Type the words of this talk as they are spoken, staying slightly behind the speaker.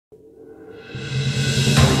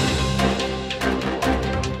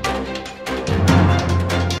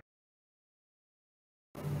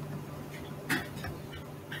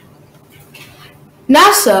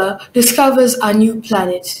NASA discovers a new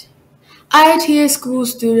planet. IITA school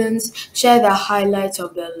students share the highlights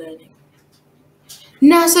of their learning.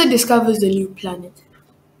 NASA discovers the new planet.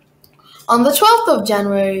 On the 12th of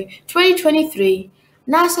January 2023,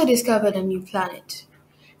 NASA discovered a new planet.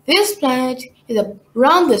 This planet is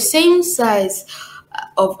around the same size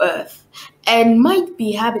of Earth and might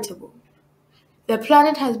be habitable. The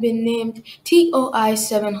planet has been named TOI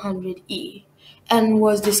 700e and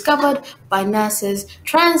was discovered by NASA's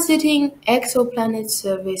Transiting Exoplanet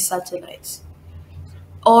Survey Satellites,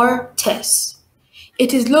 or TESS.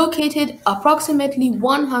 It is located approximately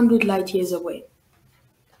 100 light years away.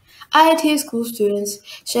 IITA school students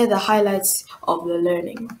share the highlights of their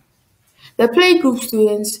learning. The playgroup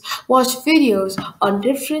students watched videos on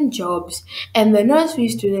different jobs, and the nursery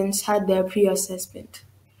students had their pre-assessment.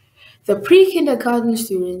 The pre-kindergarten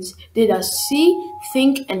students did a see,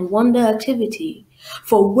 think, and wonder activity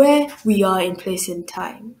for where we are in place and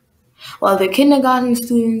time, while the kindergarten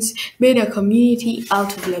students made a community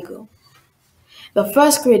out of Lego. The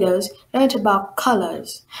first graders learned about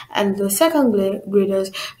colors, and the second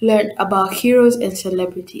graders learned about heroes and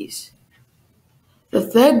celebrities. The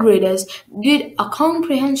third graders did a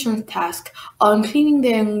comprehension task on cleaning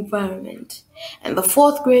their environment, and the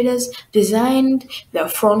fourth graders designed their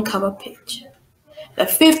front cover page. The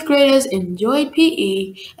fifth graders enjoyed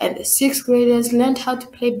PE, and the sixth graders learned how to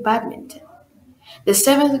play badminton. The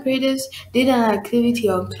seventh graders did an activity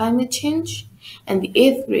on climate change, and the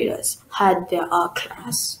eighth graders had their art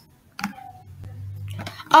class.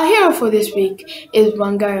 Our hero for this week is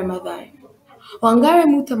Wangari Maathai. Wangari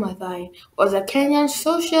Maathai was a Kenyan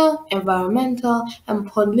social, environmental, and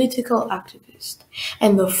political activist,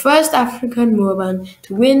 and the first African woman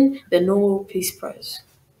to win the Nobel Peace Prize.